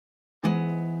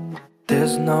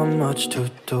There's not much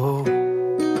to do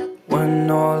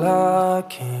when all I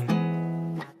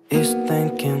can is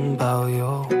thinking about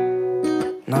you,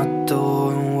 not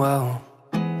doing well.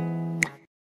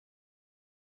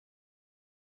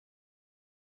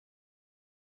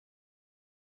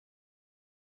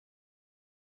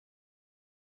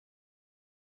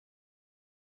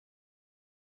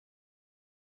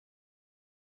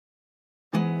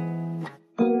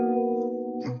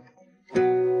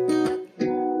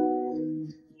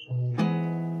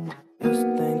 Just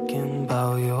thinking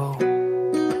about you,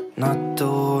 not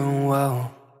doing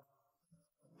well.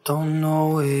 Don't know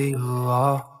where you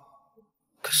are,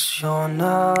 'cause you're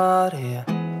not here.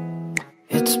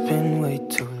 It's been way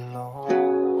too long.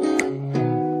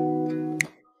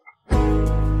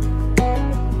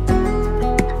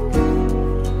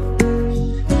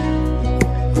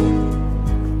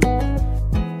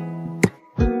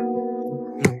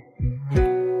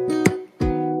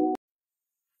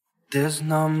 There's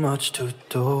not much to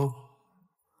do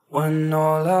when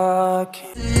all I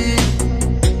can.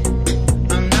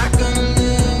 I'm not gonna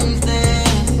lose this.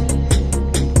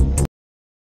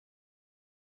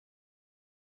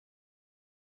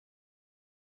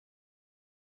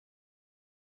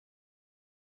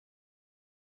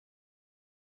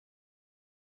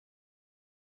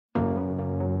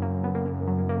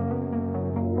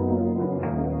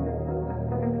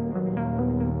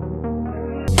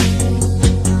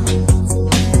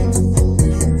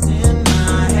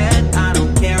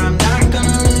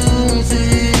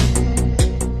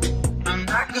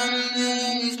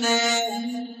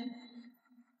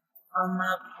 I'm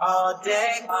up all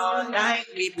day, all night,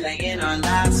 replaying our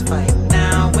last fight.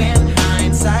 Now in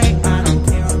hindsight, I don't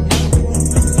care.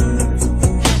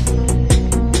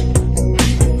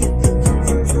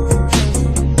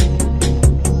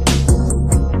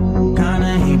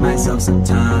 Kinda hate myself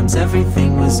sometimes,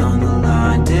 everything was on the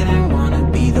line. Didn't wanna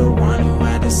be the one who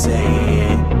had to say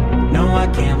it. No, I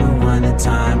can't rewind the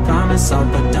time, promise I'll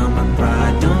put down my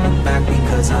pride. Don't look back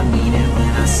because I mean it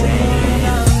when I say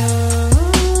it.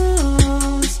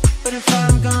 But if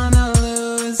I'm gone